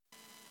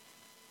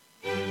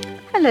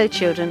Hello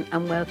children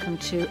and welcome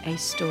to A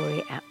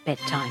Story at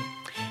Bedtime.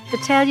 The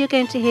tale you're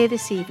going to hear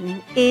this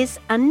evening is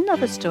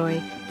another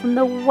story from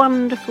the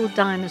wonderful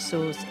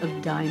dinosaurs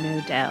of Dino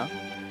Dell,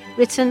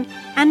 written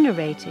and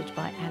narrated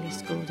by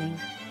Alice Goulding.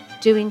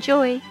 Do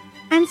enjoy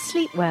and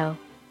sleep well.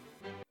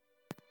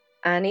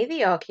 Annie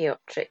the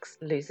Archaeopteryx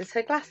loses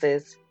her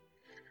glasses.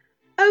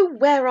 Oh,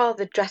 where are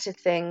the dratted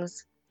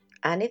things?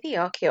 Annie the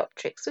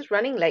Archaeopteryx was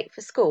running late for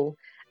school,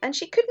 and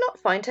she could not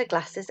find her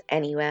glasses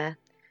anywhere.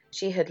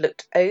 She had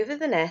looked over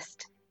the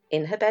nest,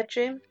 in her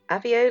bedroom,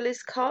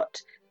 Aviola's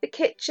cot, the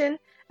kitchen,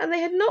 and they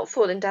had not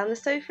fallen down the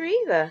sofa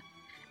either.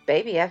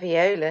 Baby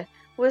Aviola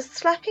was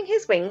flapping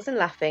his wings and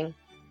laughing.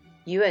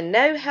 "You are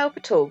no help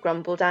at all,"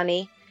 grumbled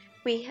Annie.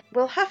 "We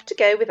will have to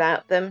go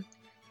without them.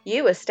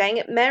 You are staying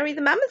at Mary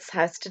the Mammoth's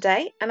house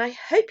today, and I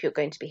hope you're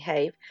going to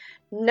behave.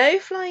 No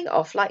flying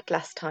off like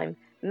last time.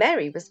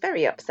 Mary was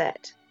very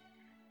upset."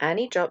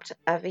 Annie dropped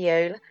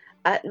Aviola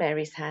at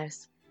Mary's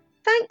house.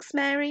 "Thanks,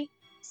 Mary.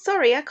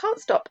 Sorry, I can't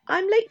stop.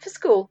 I'm late for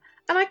school,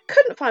 and I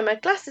couldn't find my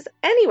glasses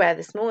anywhere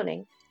this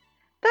morning."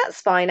 "That's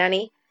fine,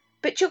 Annie.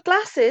 But your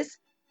glasses,"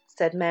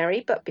 said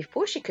Mary, but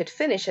before she could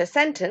finish her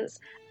sentence,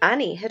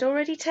 Annie had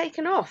already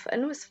taken off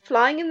and was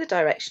flying in the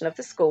direction of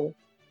the school.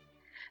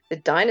 The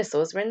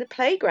dinosaurs were in the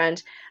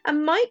playground,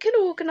 and Mike had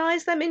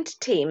organised them into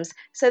teams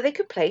so they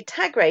could play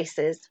tag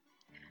races.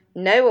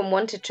 No one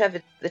wanted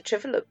Trevor the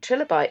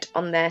Trilobite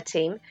on their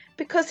team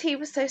because he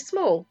was so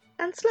small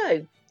and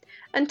slow,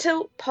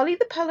 until Polly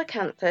the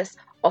Polacanthus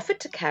offered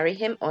to carry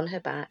him on her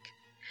back.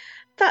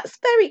 "That's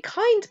very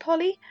kind,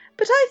 Polly,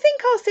 but I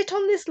think I'll sit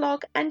on this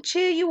log and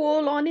cheer you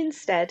all on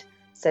instead,"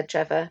 said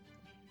Trevor.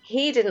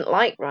 He didn't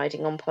like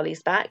riding on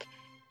Polly's back.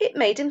 It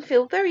made him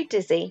feel very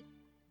dizzy.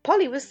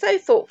 Polly was so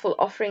thoughtful,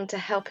 offering to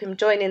help him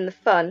join in the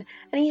fun,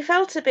 and he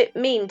felt a bit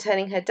mean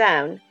turning her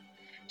down.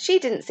 She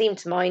didn't seem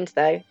to mind,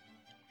 though.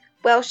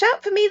 "Well,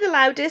 shout for me the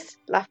loudest,"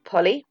 laughed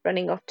Polly,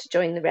 running off to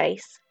join the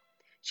race.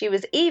 She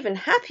was even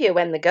happier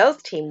when the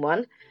girls' team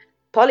won.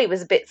 Polly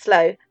was a bit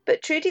slow,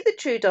 but Trudy the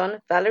Troodon,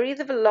 Valerie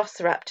the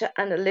Velociraptor,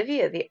 and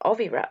Olivia the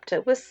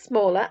Oviraptor were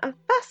smaller and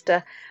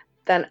faster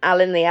than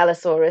Alan the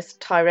Allosaurus,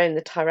 Tyrone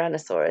the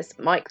Tyrannosaurus,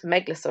 Mike the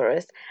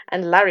Megalosaurus,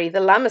 and Larry the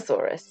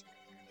Lamosaurus.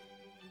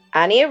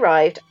 Annie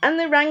arrived, and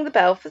they rang the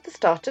bell for the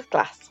start of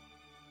class.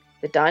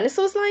 The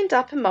dinosaurs lined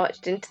up and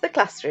marched into the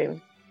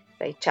classroom.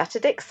 They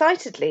chattered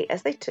excitedly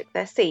as they took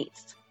their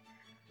seats.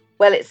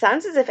 "Well, it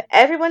sounds as if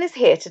everyone is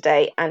here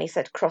today," Annie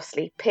said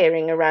crossly,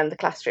 peering around the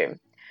classroom.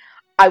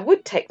 "I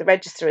would take the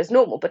register as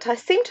normal, but I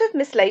seem to have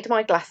mislaid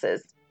my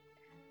glasses."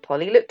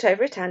 Polly looked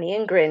over at Annie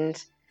and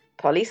grinned.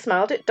 Polly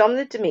smiled at Dom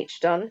the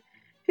Dimetrodon,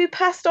 who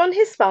passed on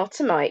his smile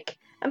to Mike,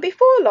 and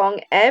before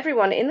long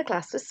everyone in the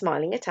class was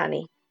smiling at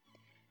Annie.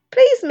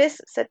 "Please,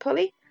 miss," said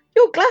Polly,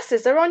 "your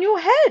glasses are on your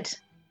head."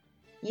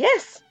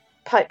 "Yes,"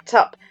 piped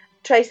up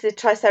Tracy the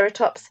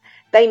Triceratops.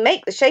 "They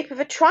make the shape of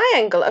a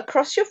triangle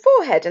across your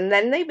forehead, and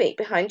then they meet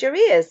behind your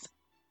ears."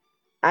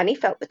 Annie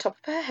felt the top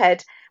of her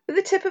head with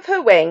the tip of her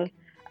wing.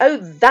 "Oh,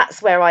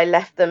 that's where I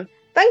left them.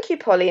 Thank you,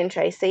 Polly and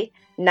Tracy.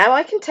 Now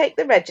I can take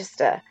the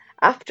register,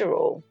 after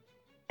all."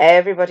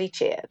 Everybody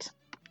cheered.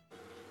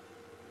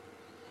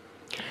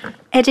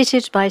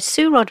 Edited by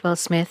Sue Rodwell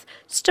Smith,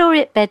 Story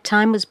at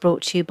Bedtime was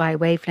brought to you by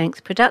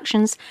Wavelength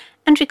Productions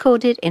and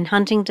recorded in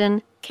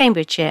Huntingdon,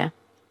 Cambridgeshire.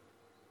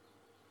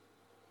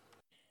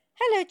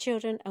 Hello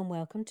children and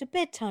welcome to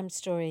Bedtime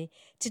Story.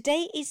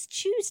 Today is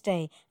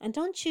Tuesday, and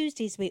on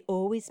Tuesdays we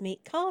always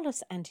meet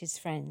Carlos and his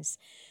friends.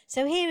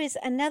 So here is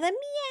another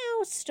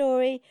meow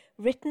story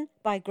written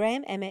by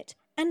Graham Emmett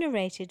and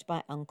narrated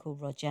by Uncle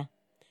Roger.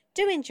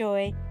 Do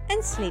enjoy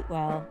and sleep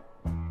well.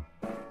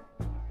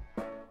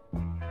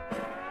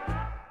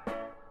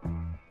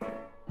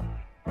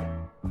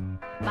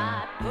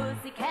 My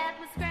pussycat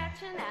was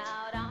scratching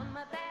out on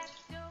my back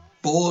door.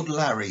 Bored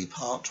Larry,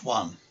 Part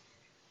 1.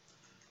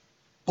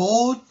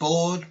 "Bored,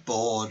 bored,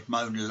 bored,"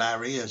 moaned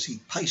Larry as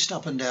he paced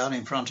up and down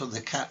in front of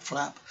the cat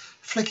flap,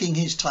 flicking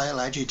his tail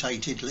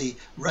agitatedly,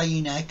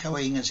 rain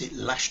echoing as it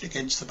lashed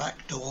against the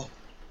back door.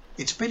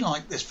 "It's been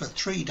like this for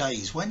 3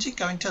 days. When's it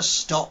going to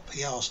stop?"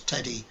 he asked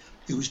Teddy,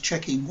 who was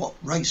checking what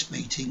race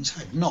meetings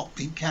had not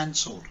been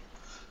cancelled.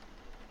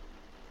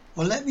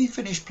 "Well, let me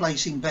finish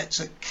placing bets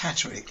at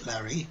Catterick,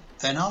 Larry,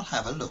 then I'll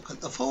have a look at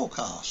the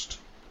forecast."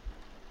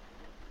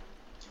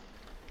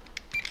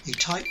 He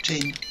typed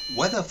in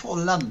 "weather for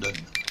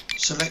London,"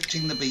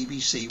 selecting the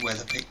BBC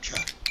weather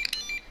picture.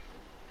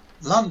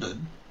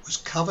 London was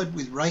covered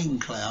with rain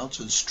clouds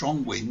and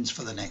strong winds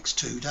for the next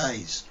 2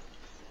 days.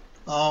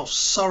 "Oh,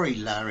 sorry,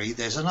 Larry,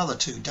 there's another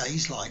 2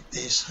 days like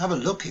this. Have a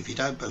look if you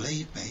don't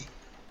believe me."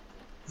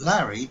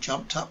 Larry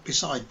jumped up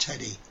beside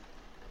Teddy.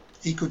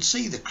 He could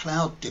see the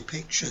cloud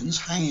depictions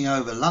hanging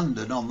over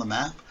London on the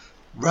map.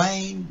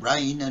 Rain,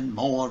 rain and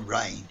more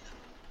rain.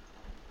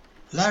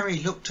 Larry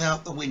looked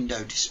out the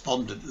window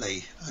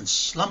despondently and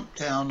slumped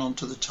down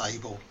onto the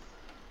table.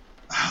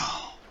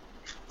 "Oh,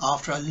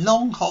 after a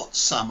long hot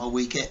summer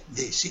we get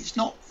this. It's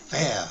not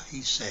fair,"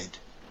 he said,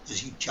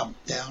 as he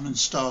jumped down and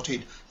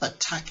started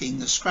attacking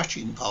the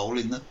scratching pole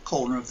in the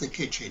corner of the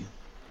kitchen.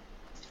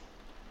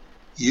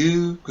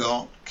 "You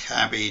got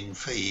cabin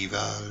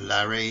fever,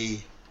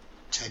 Larry,"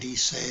 Teddy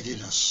said in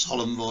a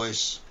solemn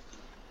voice.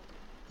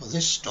 Well,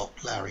 this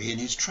stopped Larry in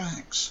his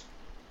tracks.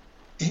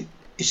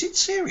 Is it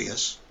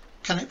serious?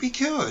 Can it be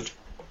cured?"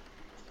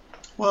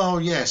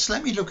 "Well, yes,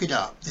 let me look it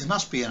up. There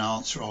must be an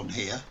answer on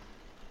here."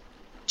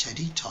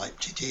 Teddy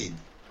typed it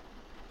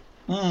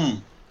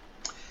in.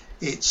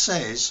 It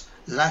says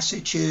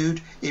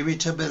lassitude,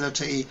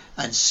 irritability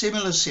and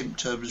similar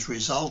symptoms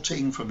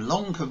resulting from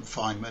long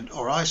confinement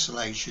or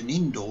isolation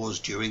indoors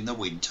during the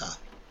winter.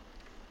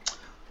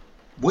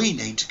 "We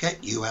need to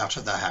get you out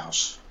of the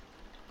house."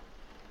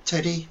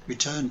 Teddy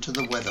returned to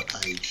the weather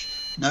page,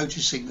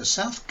 noticing the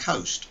south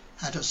coast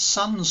had a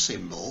sun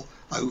symbol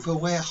over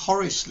where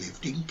Horace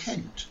lived in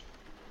Kent.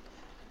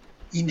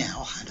 He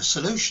now had a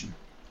solution.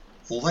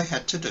 All they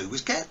had to do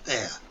was get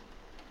there.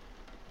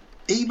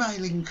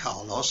 Emailing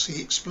Carlos,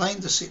 he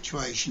explained the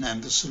situation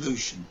and the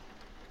solution.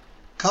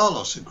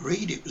 Carlos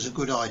agreed it was a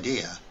good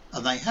idea,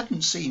 and they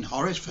hadn't seen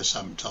Horace for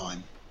some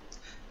time.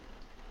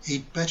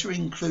 He'd better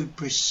include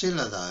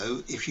Priscilla,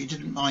 though, if she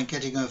didn't mind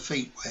getting her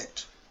feet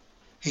wet.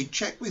 He'd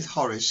check with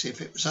Horace if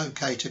it was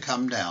okay to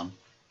come down.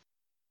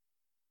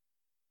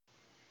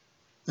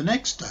 The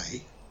next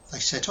day they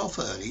set off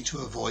early to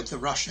avoid the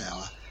rush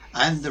hour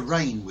and the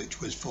rain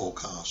which was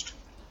forecast.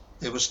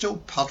 There were still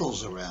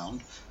puddles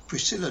around,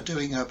 Priscilla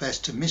doing her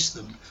best to miss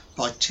them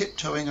by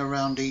tiptoeing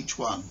around each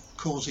one,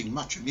 causing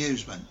much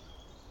amusement.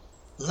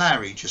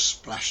 Larry just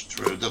splashed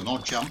through them or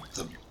jumped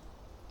them.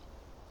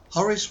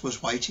 Horace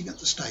was waiting at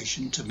the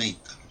station to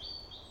meet them.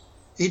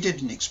 He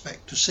didn't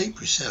expect to see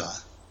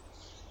Priscilla.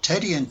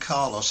 Teddy and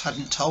Carlos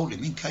hadn't told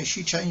him in case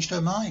she changed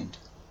her mind.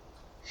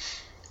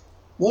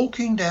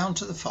 Walking down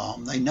to the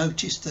farm, they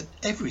noticed that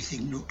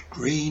everything looked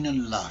green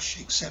and lush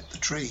except the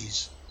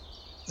trees.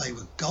 They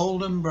were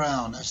golden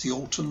brown as the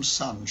autumn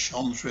sun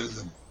shone through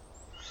them.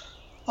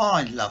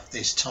 "I love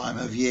this time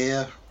of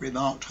year,"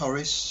 remarked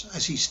Horace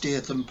as he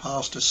steered them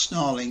past a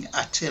snarling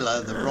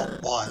Attila the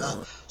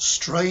Rottweiler,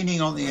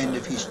 straining on the end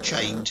of his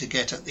chain to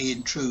get at the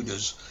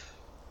intruders.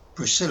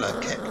 Priscilla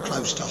kept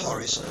close to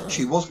Horace.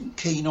 She wasn't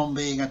keen on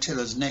being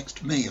Attila's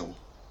next meal.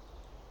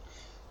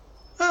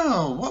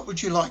 "Oh, what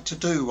would you like to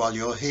do while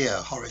you're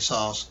here?" Horace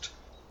asked.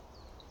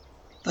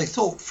 They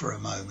thought for a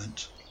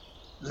moment.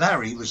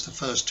 Larry was the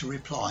first to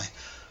reply.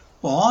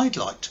 "Well, I'd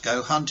like to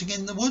go hunting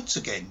in the woods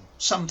again,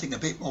 something a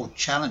bit more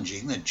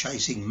challenging than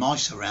chasing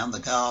mice around the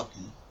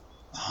garden."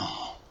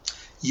 "Oh,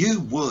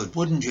 you would,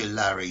 wouldn't you,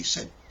 Larry?"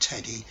 said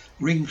Teddy,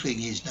 wrinkling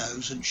his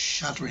nose and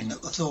shuddering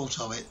at the thought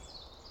of it.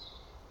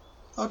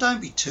 "Oh, don't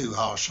be too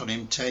harsh on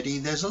him, Teddy.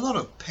 There's a lot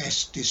of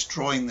pests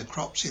destroying the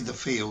crops in the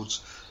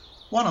fields.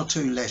 1 or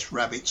 2 less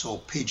rabbits or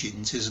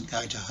pigeons isn't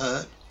going to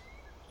hurt."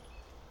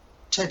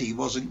 Teddy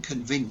wasn't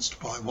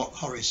convinced by what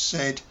Horace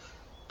said,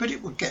 but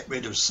it would get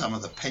rid of some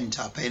of the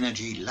pent-up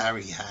energy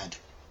Larry had.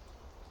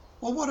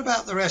 "Well, what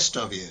about the rest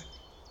of you?"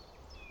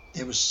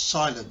 There was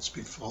silence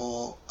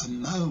before a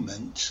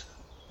moment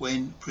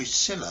when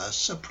Priscilla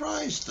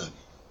surprised them.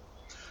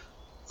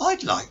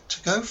 "I'd like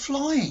to go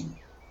flying."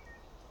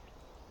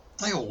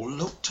 They all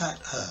looked at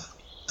her,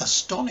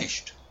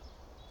 astonished.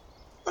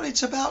 "Well,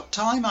 it's about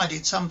time I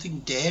did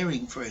something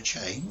daring for a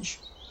change."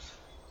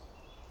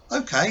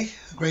 "OK,"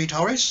 agreed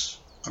Horace.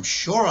 "I'm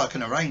sure I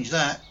can arrange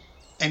that.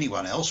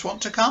 Anyone else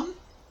want to come?"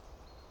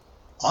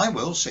 "I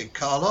will," said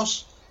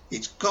Carlos.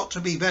 "It's got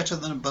to be better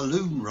than a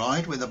balloon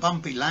ride with a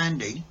bumpy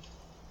landing."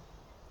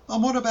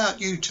 "And what about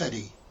you,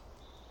 Teddy?"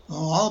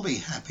 "Oh, I'll be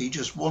happy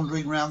just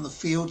wandering round the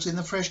fields in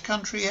the fresh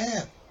country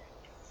air."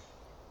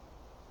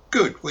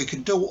 "Good, we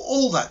can do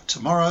all that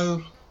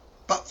tomorrow.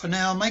 But for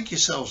now, make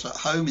yourselves at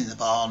home in the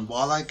barn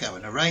while I go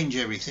and arrange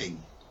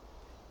everything."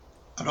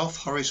 And off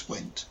Horace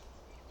went,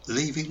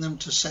 leaving them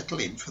to settle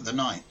in for the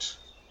night.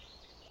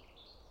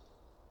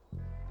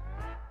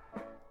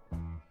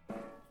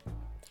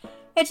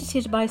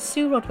 Edited by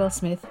Sue Rodwell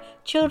Smith,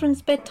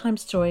 Children's Bedtime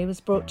Story was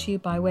brought to you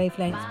by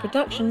Wavelength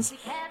Productions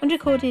and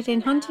recorded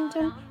in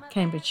Huntingdon,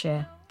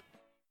 Cambridgeshire.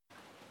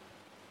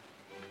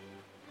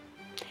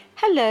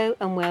 Hello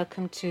and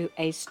welcome to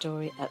A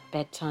Story at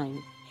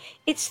Bedtime.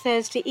 It's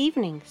Thursday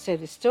evening, so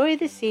the story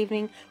this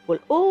evening will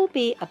all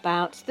be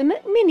about the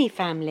McMinney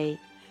family,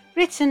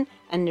 written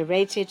and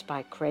narrated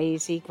by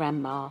Crazy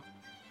Grandma.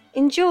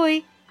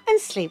 Enjoy and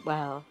sleep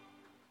well.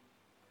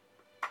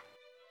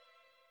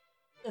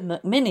 The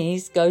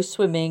McMinneys go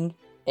swimming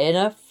in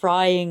a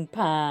frying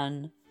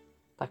pan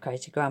by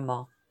Crazy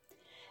Grandma.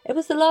 It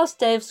was the last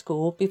day of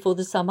school before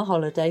the summer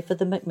holiday for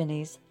the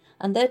McMinneys,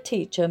 and their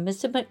teacher,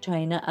 Mr.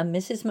 McTrainer and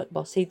Mrs.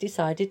 McBossy,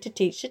 decided to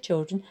teach the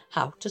children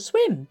how to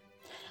swim.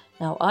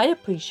 Now, I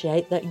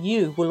appreciate that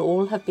you will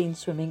all have been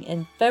swimming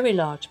in very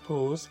large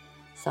pools,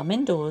 some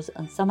indoors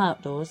and some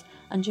outdoors,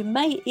 and you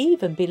may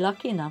even be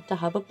lucky enough to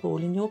have a pool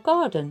in your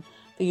garden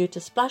for you to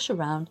splash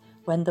around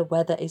when the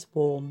weather is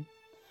warm.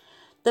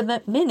 The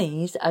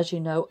McMinneys, as you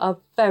know, are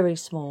very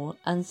small,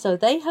 and so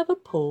they have a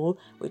pool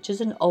which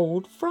is an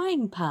old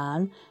frying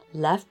pan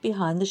left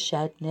behind the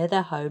shed near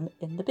their home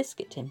in the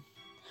biscuit tin.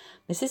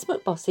 Mrs.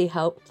 McBossy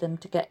helped them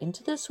to get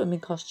into their swimming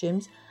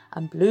costumes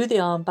and blew the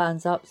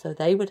armbands up so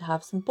they would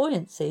have some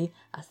buoyancy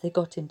as they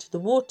got into the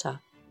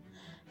water.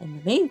 In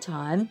the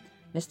meantime,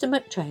 Mr.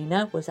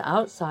 McTrainer was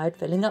outside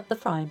filling up the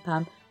frying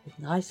pan with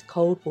nice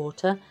cold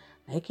water,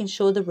 making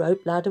sure the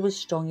rope ladder was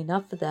strong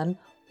enough for them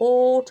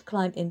all to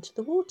climb into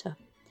the water.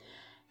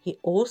 He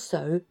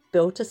also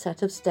built a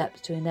set of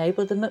steps to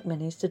enable the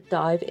McMinnies to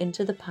dive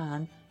into the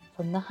pan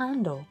from the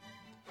handle.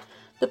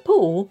 The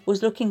pool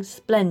was looking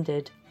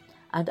splendid,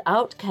 and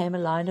out came a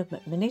line of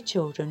McMinnie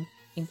children,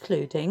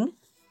 including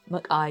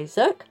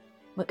McIsaac,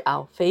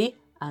 McAlfie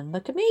and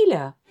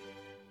McAmelia.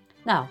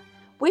 Now,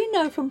 we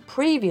know from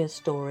previous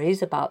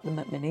stories about the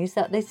McMinnies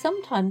that they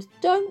sometimes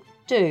don't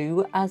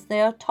do as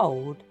they are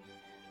told.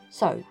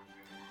 So,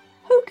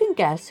 who can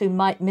guess who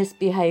might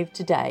misbehave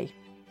today?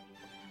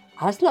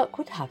 As luck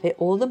would have it,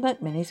 all the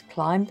McMinnies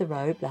climbed the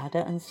rope ladder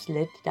and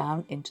slid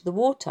down into the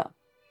water.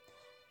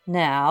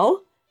 Now,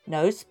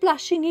 no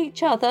splashing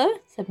each other,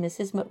 said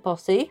Mrs.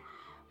 McBossy.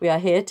 We are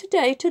here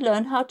today to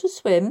learn how to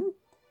swim.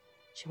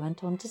 She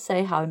went on to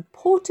say how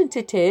important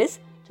it is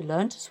to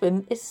learn to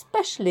swim,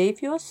 especially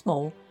if you are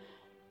small,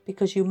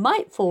 because you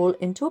might fall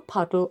into a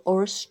puddle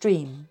or a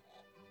stream.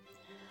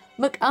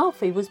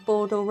 McAlfie was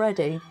bored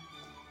already.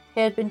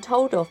 He had been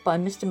told off by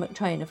Mr.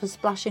 McTrainer for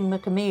splashing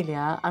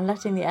McAmelia and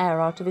letting the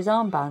air out of his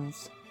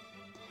armbands.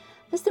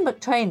 Mr.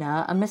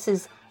 McTrainer and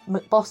Mrs.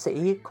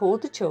 McBossy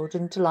called the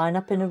children to line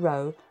up in a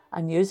row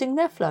and, using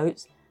their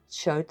floats,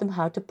 showed them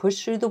how to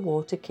push through the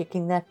water,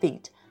 kicking their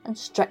feet and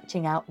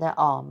stretching out their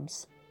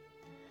arms.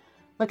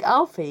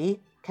 McAlfie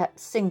kept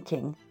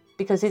sinking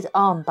because his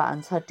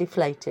armbands had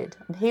deflated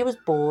and he was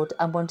bored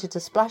and wanted to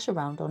splash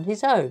around on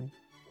his own.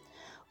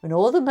 When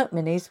all the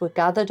McMinnies were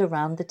gathered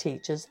around the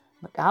teachers,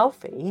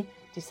 McAlfie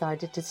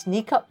decided to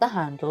sneak up the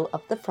handle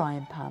of the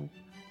frying pan.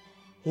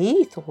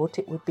 He thought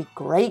it would be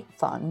great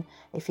fun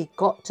if he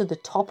got to the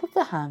top of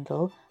the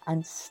handle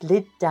and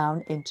slid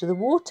down into the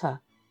water.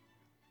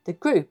 The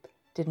group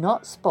did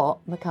not spot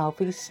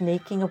McAlfie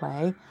sneaking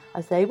away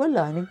as they were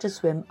learning to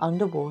swim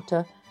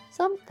underwater,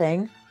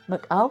 something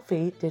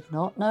McAlfie did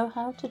not know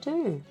how to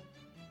do.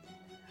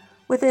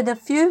 Within a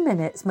few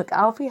minutes,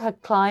 McAlfie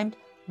had climbed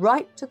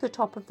right to the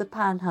top of the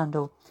pan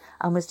handle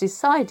and was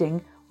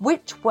deciding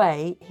which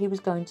way he was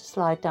going to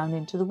slide down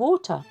into the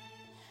water.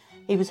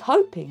 He was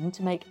hoping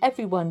to make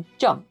everyone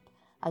jump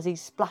as he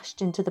splashed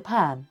into the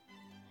pan.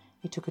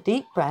 He took a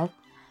deep breath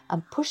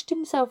and pushed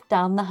himself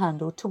down the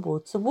handle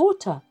towards the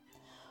water.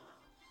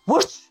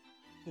 Whoosh!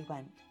 He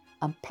went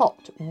and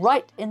plopped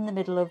right in the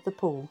middle of the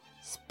pool.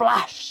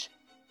 Splash!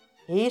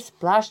 He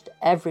splashed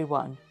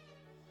everyone.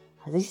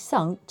 As he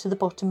sunk to the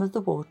bottom of the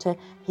water,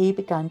 he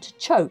began to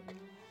choke,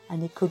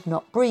 and he could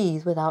not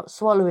breathe without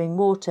swallowing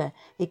water.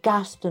 He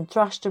gasped and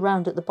thrashed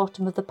around at the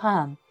bottom of the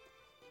pan.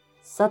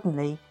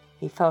 Suddenly,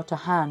 he felt a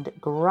hand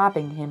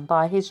grabbing him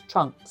by his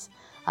trunks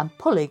and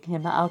pulling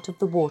him out of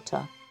the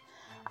water.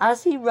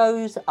 As he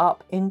rose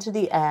up into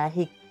the air,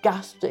 he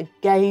gasped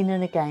again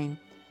and again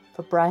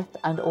for breath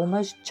and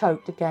almost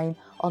choked again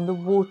on the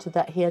water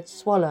that he had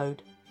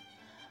swallowed.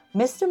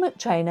 Mr.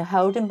 McTrainer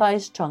held him by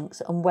his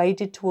trunks and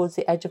waded towards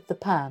the edge of the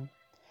pan.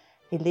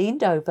 He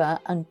leaned over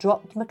and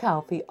dropped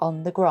McAlfie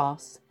on the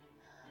grass.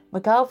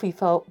 McAlfie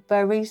felt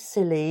very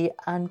silly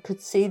and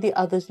could see the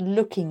others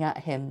looking at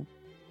him.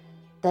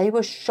 They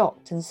were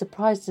shocked and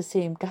surprised to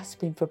see him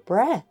gasping for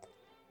breath.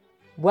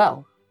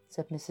 Well,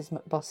 said Mrs.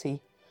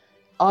 McBossy,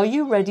 are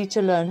you ready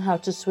to learn how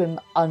to swim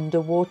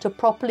underwater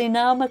properly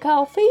now,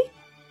 McAlfie?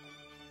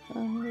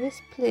 Yes,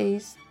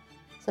 please,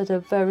 said a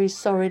very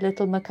sorry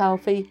little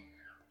McAlfie.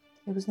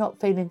 He was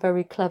not feeling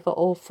very clever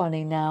or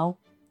funny now.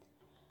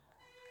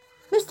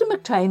 Mr.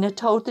 McTrainer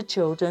told the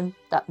children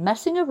that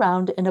messing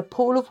around in a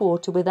pool of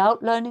water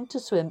without learning to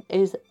swim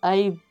is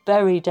a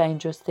very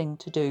dangerous thing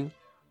to do.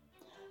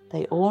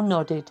 They all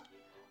nodded,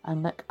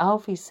 and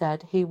McAlfie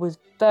said he was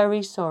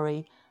very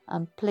sorry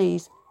and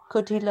please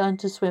could he learn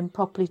to swim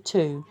properly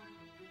too.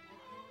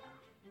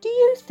 Do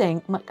you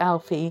think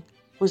McAlfie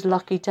was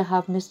lucky to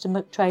have Mr.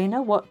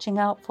 McTrainer watching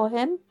out for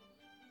him?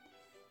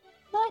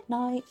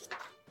 Night-night.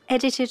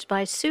 Edited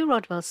by Sue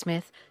Rodwell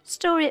Smith,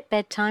 Story at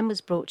Bedtime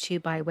was brought to you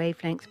by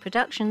Wavelength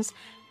Productions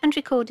and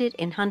recorded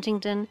in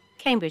Huntingdon,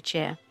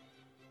 Cambridgeshire.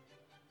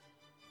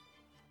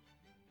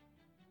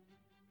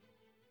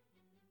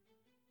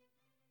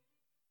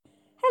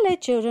 Hello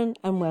children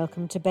and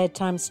welcome to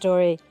Bedtime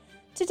Story.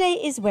 Today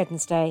is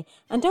Wednesday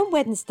and on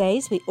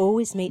Wednesdays we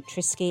always meet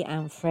Trisky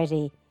and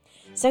Freddie.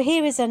 So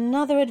here is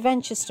another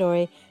adventure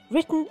story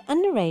written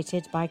and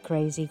narrated by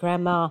Crazy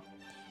Grandma.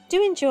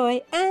 Do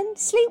enjoy and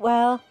sleep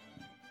well.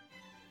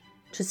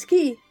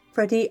 Trisky,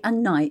 Freddie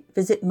and Knight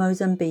Visit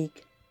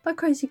Mozambique by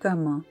Crazy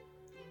Grandma.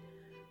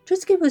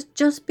 Trisky was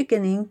just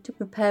beginning to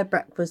prepare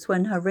breakfast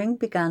when her ring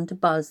began to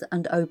buzz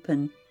and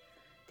open.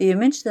 The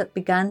image that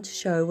began to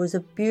show was a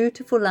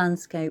beautiful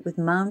landscape with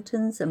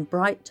mountains and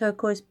bright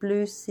turquoise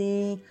blue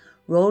sea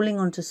rolling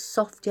onto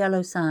soft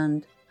yellow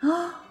sand.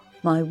 "Oh,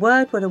 my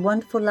word, what a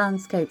wonderful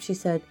landscape," she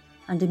said,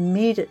 and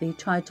immediately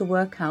tried to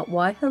work out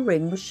why her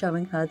ring was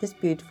showing her this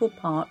beautiful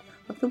part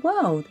of the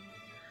world.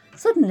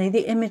 Suddenly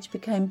the image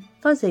became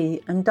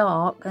fuzzy and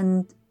dark,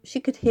 and she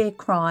could hear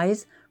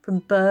cries from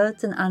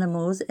birds and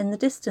animals in the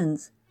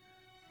distance.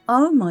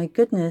 Oh my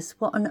goodness,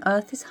 what on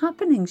earth is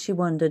happening? She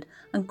wondered,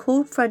 and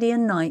called Freddie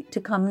and Knight to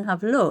come and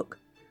have a look.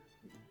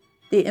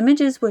 The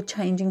images were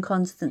changing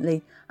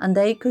constantly, and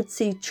they could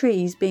see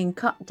trees being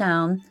cut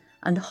down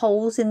and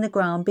holes in the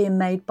ground being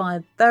made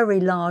by very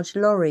large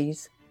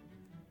lorries.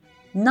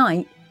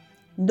 Knight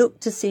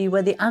looked to see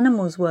where the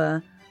animals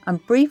were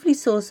and briefly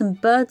saw some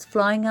birds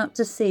flying out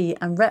to sea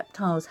and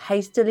reptiles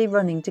hastily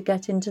running to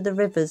get into the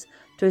rivers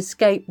to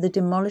escape the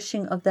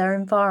demolishing of their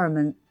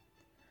environment.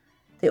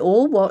 They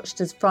all watched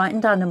as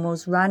frightened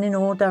animals ran in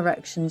all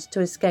directions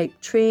to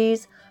escape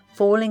trees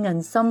falling,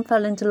 and some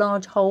fell into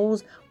large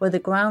holes where the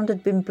ground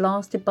had been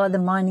blasted by the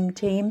mining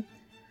team.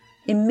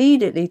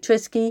 Immediately,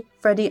 Trisky,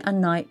 Freddie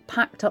and Knight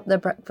packed up their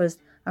breakfast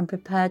and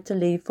prepared to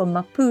leave for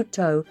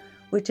Maputo,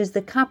 which is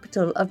the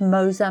capital of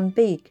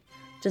Mozambique,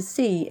 to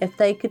see if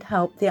they could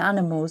help the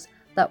animals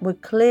that were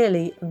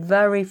clearly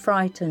very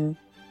frightened.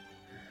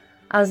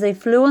 As they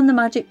flew on the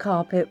magic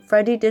carpet,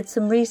 Freddie did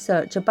some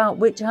research about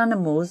which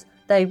animals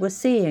they were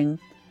seeing.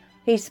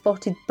 He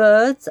spotted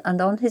birds,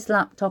 and on his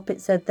laptop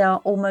it said there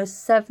are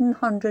almost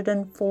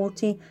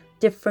 740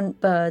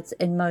 different birds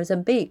in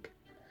Mozambique.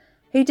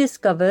 He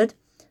discovered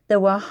there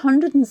were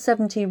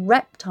 170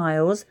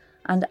 reptiles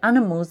and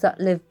animals that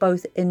live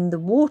both in the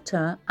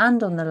water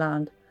and on the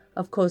land.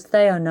 Of course,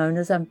 they are known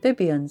as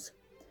amphibians.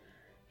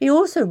 He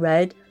also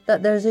read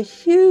that there is a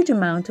huge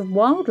amount of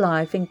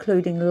wildlife,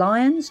 including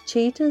lions,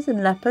 cheetahs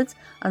and leopards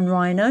and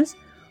rhinos,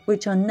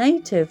 which are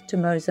native to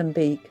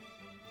Mozambique.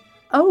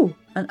 Oh,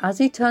 and as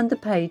he turned the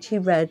page, he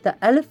read that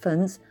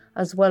elephants,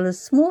 as well as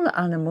smaller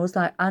animals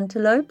like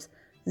antelopes,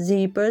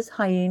 zebras,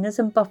 hyenas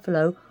and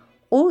buffalo,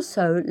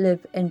 also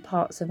live in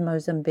parts of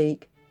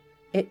Mozambique.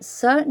 It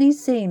certainly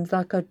seems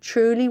like a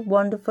truly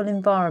wonderful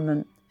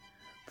environment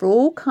for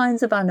all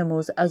kinds of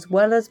animals, as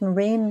well as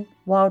marine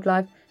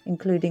wildlife,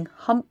 including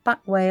humpback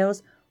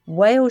whales,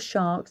 whale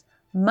sharks,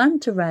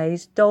 manta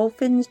rays,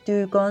 dolphins,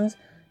 dugongs,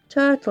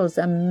 turtles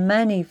and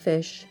many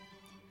fish.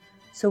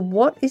 So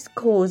what is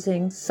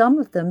causing some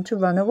of them to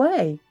run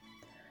away?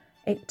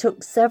 It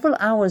took several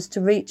hours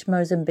to reach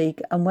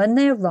Mozambique, and when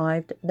they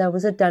arrived, there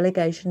was a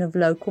delegation of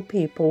local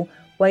people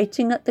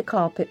waiting at the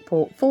carpet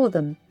port for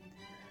them.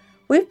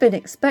 We've been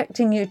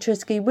expecting you,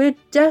 Trisky. We're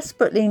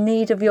desperately in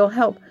need of your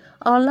help.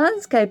 Our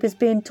landscape is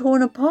being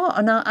torn apart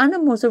and our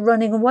animals are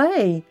running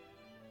away.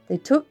 They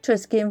took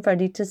Trisky and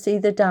Freddie to see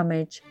the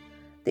damage.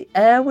 The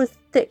air was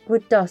thick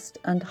with dust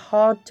and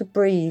hard to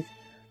breathe.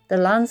 The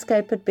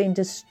landscape had been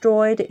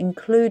destroyed,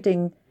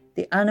 including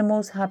the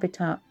animals'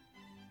 habitat.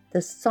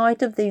 The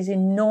sight of these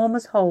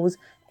enormous holes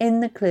in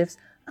the cliffs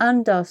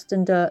and dust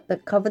and dirt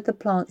that covered the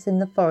plants in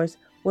the forest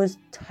was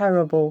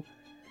terrible.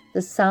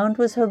 The sound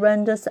was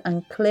horrendous,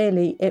 and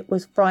clearly it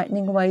was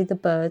frightening away the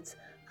birds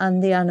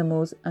and the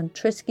animals, and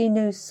Trisky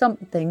knew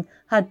something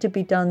had to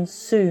be done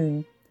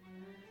soon.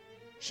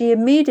 She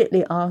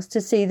immediately asked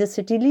to see the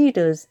city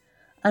leaders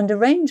and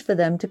arranged for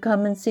them to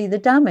come and see the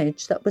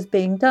damage that was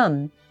being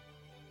done.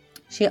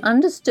 She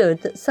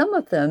understood that some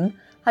of them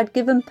had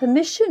given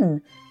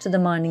permission to the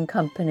mining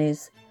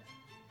companies,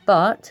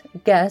 but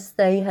guessed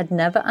they had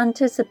never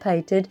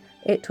anticipated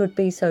it would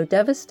be so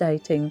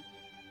devastating.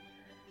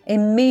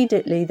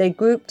 Immediately they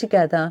grouped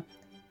together,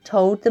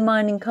 told the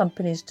mining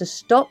companies to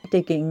stop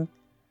digging.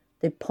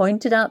 They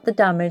pointed out the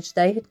damage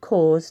they had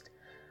caused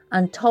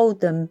and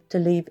told them to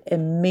leave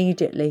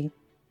immediately.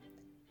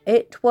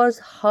 It was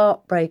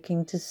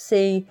heartbreaking to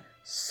see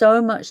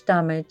so much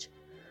damage,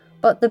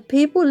 but the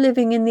people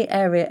living in the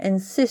area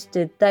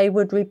insisted they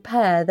would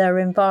repair their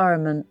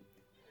environment.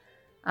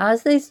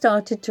 As they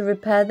started to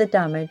repair the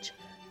damage,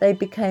 they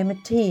became a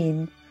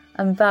team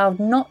and vowed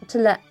not to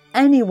let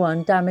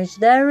anyone damage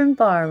their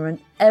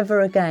environment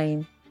ever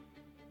again.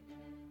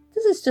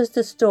 This is just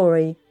a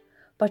story,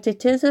 but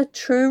it is a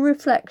true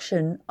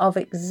reflection of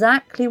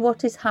exactly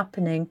what is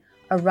happening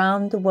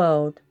around the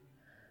world.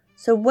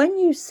 So when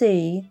you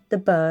see the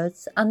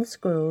birds and the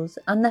squirrels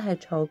and the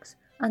hedgehogs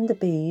and the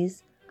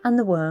bees and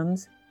the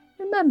worms,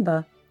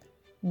 remember,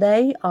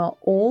 they are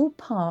all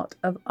part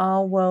of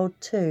our world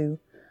too,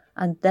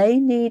 and they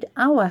need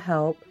our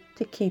help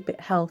to keep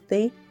it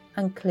healthy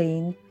and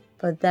clean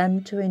for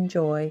them to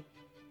enjoy.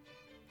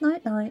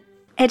 Night night.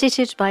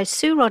 Edited by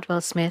Sue Rodwell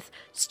Smith,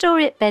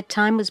 Story at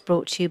Bedtime was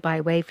brought to you by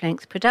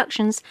Wavelength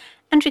Productions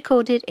and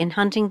recorded in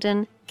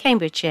Huntingdon,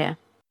 Cambridgeshire.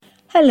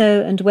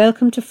 Hello and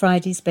welcome to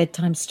Friday's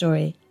Bedtime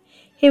Story.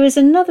 Here is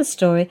another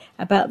story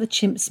about the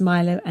chimps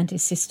Milo and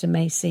his sister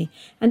Macy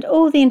and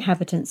all the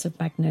inhabitants of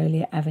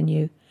Magnolia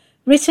Avenue,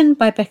 written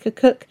by Becca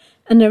Cook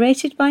and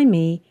narrated by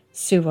me,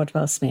 Sue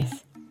Rodwell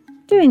Smith.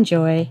 Do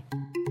enjoy.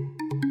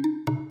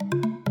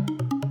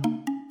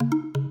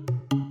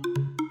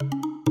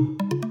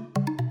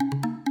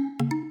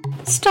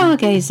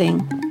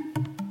 Stargazing.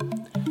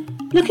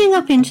 Looking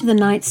up into the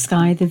night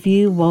sky, the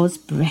view was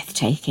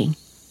breathtaking.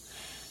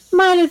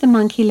 Milo the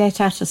monkey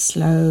let out a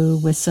slow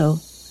whistle.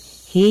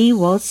 He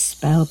was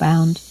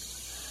spellbound.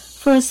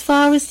 For as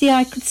far as the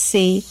eye could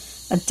see,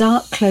 A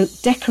dark cloak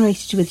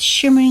decorated with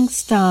shimmering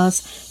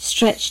stars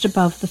stretched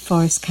above the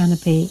forest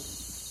canopy.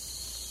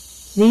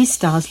 These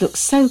stars look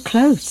so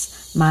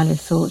close, Milo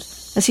thought,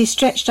 as he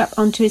stretched up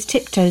onto his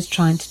tiptoes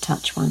trying to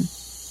touch one.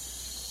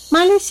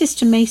 Milo's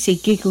sister Macy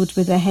giggled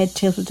with her head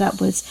tilted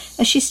upwards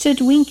as she stood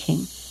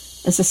winking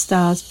as the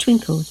stars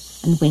twinkled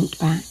and winked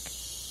back.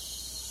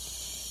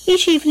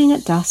 Each evening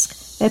at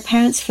dusk, their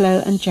parents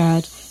Flo and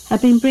Jared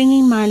had been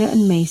bringing Milo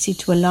and Macy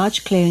to a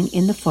large clearing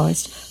in the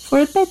forest for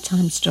a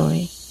bedtime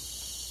story.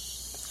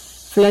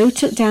 Flo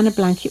took down a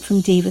blanket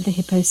from Diva the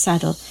hippo's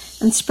saddle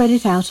and spread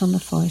it out on the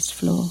forest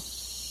floor.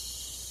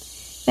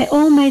 They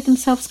all made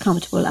themselves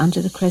comfortable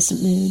under the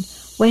crescent moon,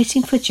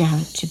 waiting for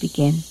Jared to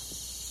begin.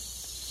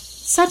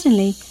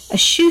 Suddenly, a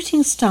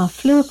shooting star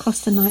flew across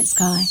the night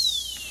sky.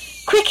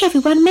 "Quick,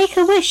 everyone, make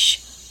a wish!"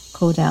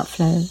 called out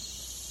Flo.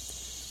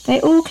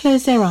 They all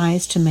closed their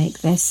eyes to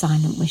make their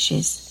silent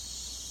wishes.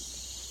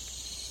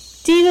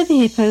 Diva the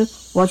hippo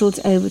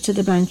waddled over to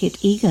the blanket,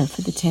 eager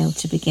for the tale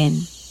to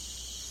begin.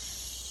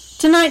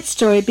 Tonight's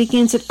story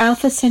begins at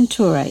Alpha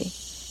Centauri,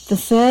 the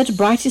third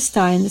brightest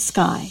star in the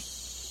sky,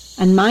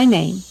 and my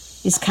name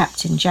is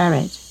Captain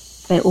Jared.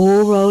 They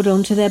all rolled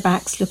onto their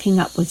backs looking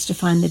upwards to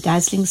find the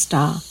dazzling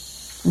star,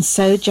 and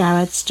so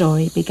Jared's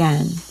story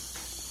began.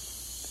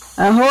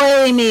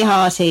 "Ahoy, me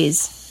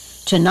hearties!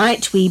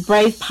 Tonight we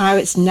brave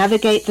pirates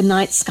navigate the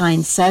night sky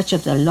in search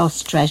of the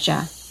lost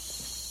treasure."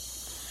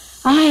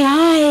 "Aye,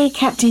 aye,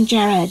 Captain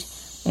Jared,"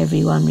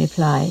 everyone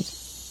replied.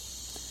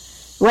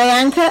 "Weigh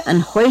anchor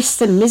and hoist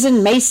the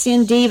mizzen, Macy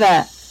and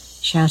Diva,"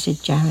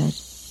 shouted Jared.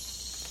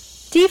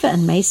 Diva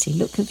and Macy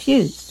looked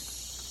confused.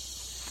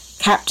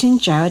 "Captain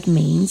Jared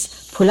means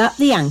pull up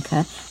the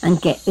anchor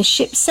and get the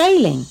ship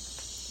sailing,"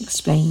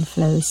 explained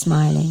Flo,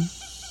 smiling.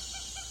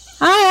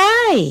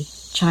 "Aye, aye,"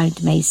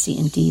 chimed Macy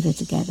and Diva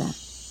together.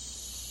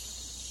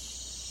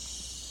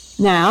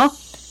 "Now,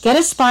 get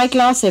a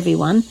spyglass,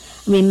 everyone,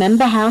 and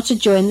remember how to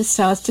join the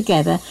stars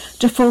together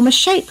to form a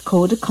shape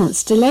called a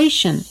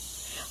constellation.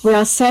 We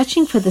are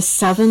searching for the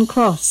Southern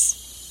Cross,"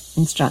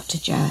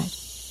 instructed Jared.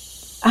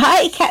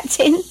 "Aye,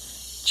 Captain,"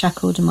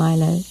 chuckled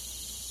Milo.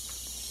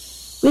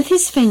 With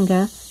his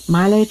finger,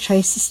 Milo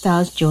traced the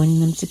stars, joining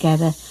them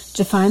together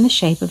to find the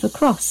shape of a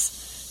cross,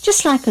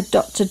 just like a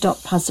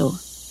dot-to-dot puzzle.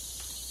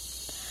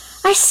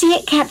 "I see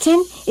it,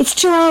 Captain. It's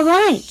to our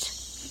right,"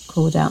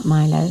 called out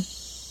Milo.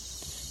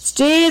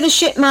 "Steer the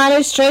ship,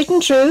 Milo, straight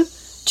and true,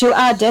 to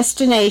our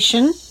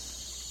destination,"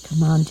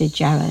 commanded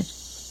Jared.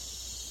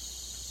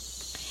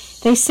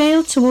 They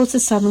sailed towards the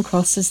Southern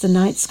Cross as the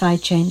night sky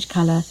changed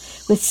colour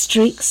with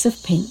streaks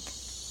of pink.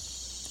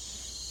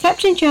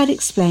 Captain Jared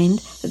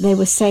explained that they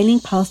were sailing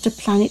past a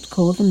planet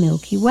called the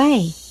Milky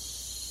Way.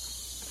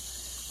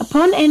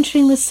 Upon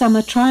entering the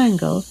summer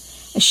triangle,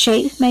 a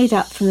shape made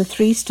up from the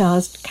 3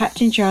 stars,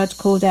 Captain Jared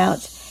called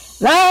out,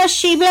 "There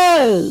she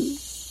blows!"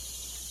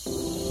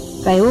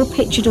 They all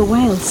pictured a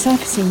whale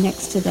surfacing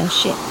next to their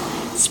ship,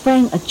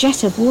 spraying a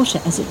jet of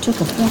water as it took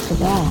a breath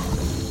of air.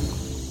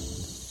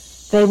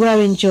 They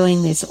were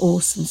enjoying this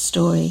awesome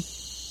story.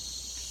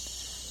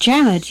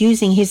 Jared,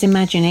 using his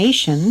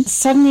imagination,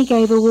 suddenly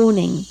gave a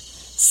warning.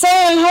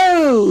 "Sail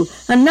ho!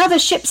 Another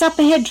ship's up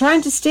ahead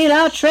trying to steal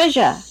our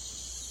treasure!"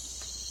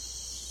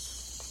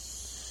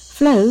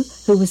 Flo,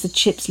 who was the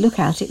ship's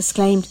lookout,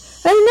 exclaimed,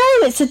 "Oh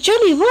no, it's a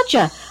Jolly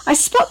Roger! I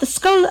spot the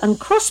skull and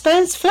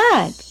crossbones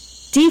flag!"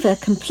 Diva,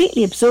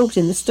 completely absorbed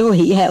in the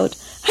story, yelled,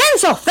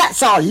 "Hands off,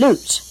 that's our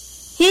loot!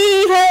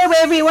 Heave ho,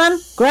 everyone!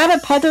 Grab a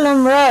pedal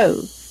and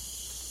row!"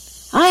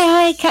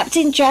 "Aye, aye,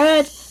 Captain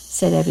Jared,"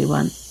 said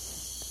everyone.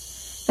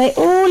 They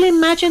all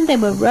imagined they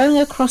were rowing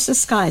across the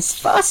sky as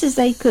fast as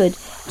they could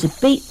to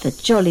beat the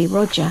Jolly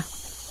Roger.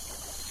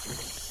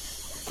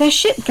 Their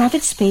ship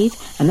gathered speed,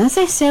 and as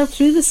they sailed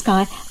through the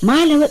sky,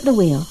 Milo at the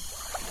wheel.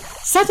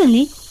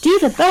 Suddenly,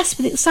 Diva burst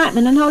with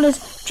excitement and hollered,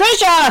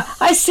 "Treasure!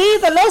 I see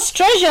the lost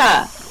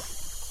treasure!"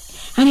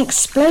 An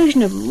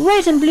explosion of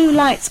red and blue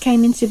lights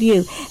came into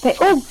view. They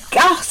all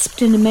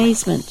gasped in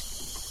amazement.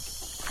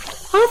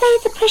 "Are they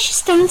the precious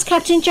stones,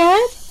 Captain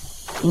Jared?"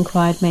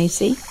 inquired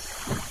Macy.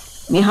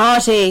 "Me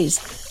hearties,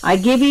 I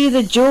give you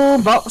the jewel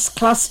box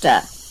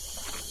cluster,"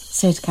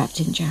 said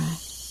Captain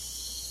Jared.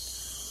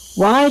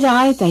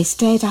 Wide-eyed, they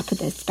stared up at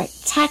the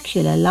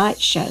spectacular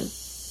light show.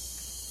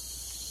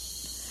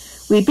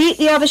 "We beat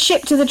the other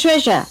ship to the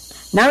treasure.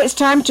 Now it's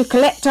time to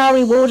collect our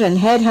reward and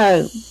head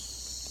home."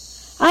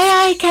 "Aye,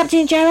 aye,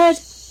 Captain Jared,"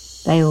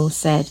 they all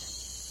said.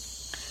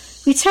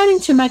 Returning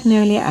to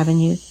Magnolia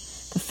Avenue,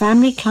 the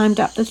family climbed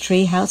up the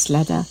treehouse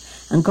ladder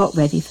and got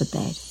ready for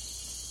bed.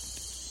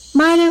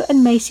 Milo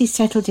and Macy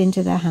settled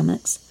into their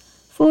hammocks.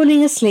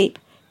 Falling asleep,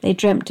 they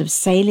dreamt of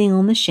sailing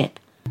on the ship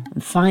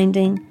and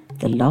finding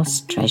the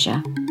lost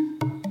treasure.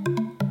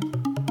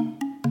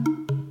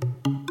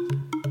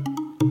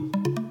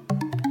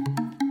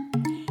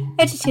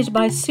 Edited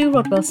by Sue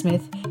Rodwell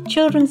Smith,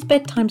 Children's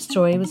Bedtime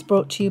Story was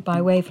brought to you by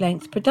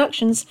Wavelength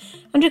Productions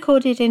and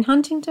recorded in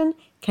Huntingdon,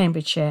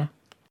 Cambridgeshire.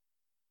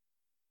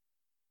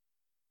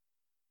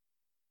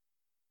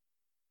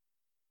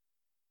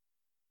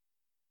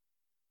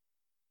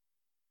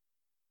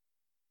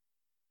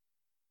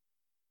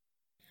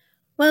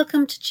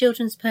 Welcome to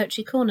Children's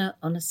Poetry Corner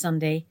on a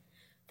Sunday.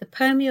 The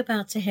poem you're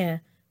about to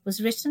hear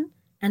was written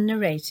and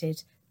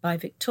narrated by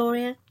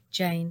Victoria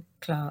Jane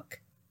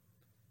Clark.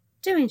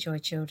 Do enjoy,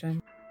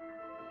 children.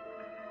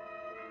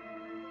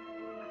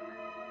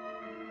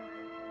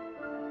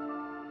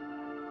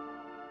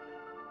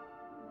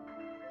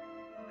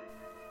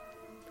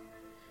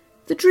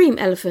 The Dream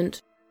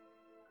Elephant.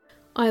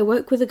 I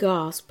awoke with a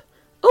gasp.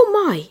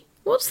 Oh my,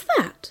 what's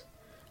that?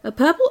 A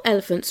purple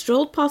elephant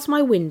strolled past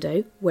my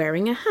window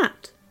wearing a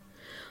hat.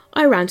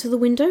 I ran to the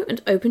window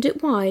and opened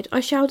it wide.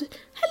 I shouted,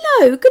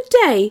 "Hello, good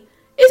day.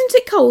 Isn't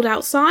it cold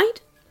outside?"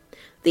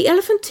 The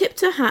elephant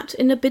tipped her hat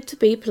in a bid to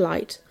be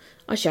polite.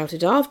 I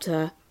shouted after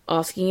her,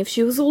 asking if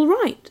she was all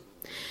right.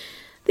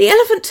 The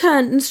elephant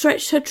turned and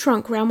stretched her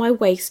trunk round my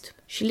waist.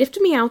 She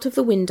lifted me out of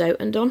the window,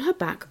 and on her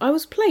back I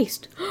was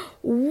placed.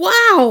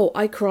 "Wow!"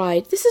 I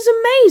cried. "This is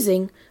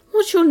amazing.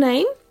 What's your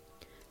name?"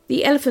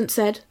 The elephant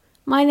said,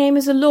 "My name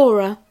is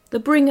Alora, the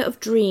bringer of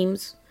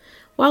dreams.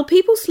 While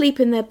people sleep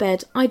in their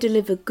bed, I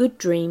deliver good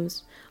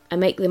dreams. I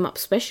make them up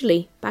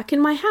specially, back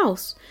in my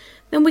house.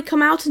 Then we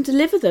come out and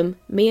deliver them,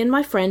 me and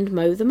my friend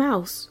Mo the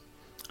mouse."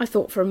 I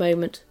thought for a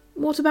moment.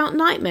 What about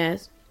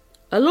nightmares?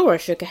 Alora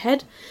shook her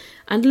head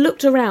and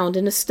looked around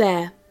in a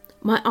stare.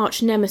 My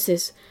arch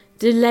nemesis,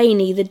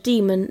 Delaney the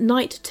demon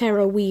night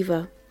terror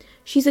weaver.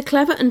 She's a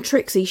clever and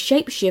tricksy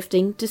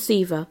shape-shifting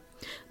deceiver.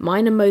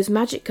 Mine and Mo's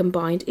magic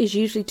combined is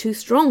usually too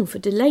strong for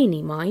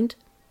Delaney, mind.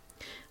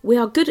 We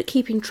are good at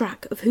keeping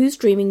track of who's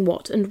dreaming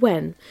what and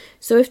when,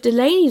 so if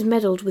Delaney's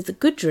meddled with the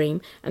good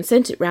dream and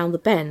sent it round the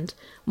bend,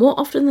 more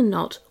often than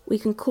not we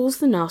can cause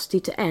the nasty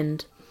to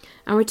end,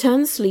 and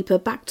return the sleeper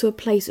back to a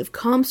place of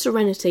calm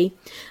serenity,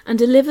 and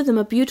deliver them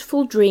a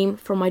beautiful dream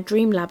from my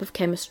dream lab of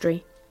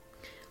chemistry.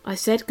 I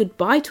said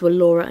goodbye to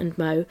Alora and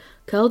Mo,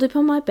 curled up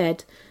on my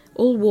bed,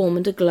 all warm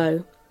and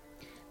aglow.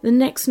 The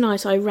next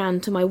night I ran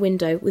to my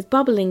window with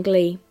bubbling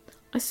glee.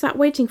 I sat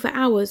waiting for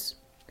hours,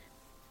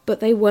 but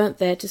they weren't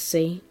there to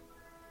see.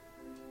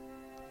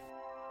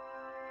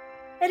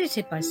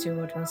 Edited by Sue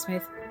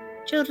Wardwell-Smith,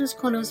 Children's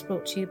Corner was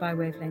brought to you by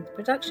Wavelength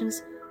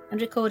Productions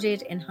and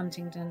recorded in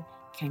Huntingdon,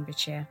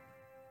 Cambridgeshire.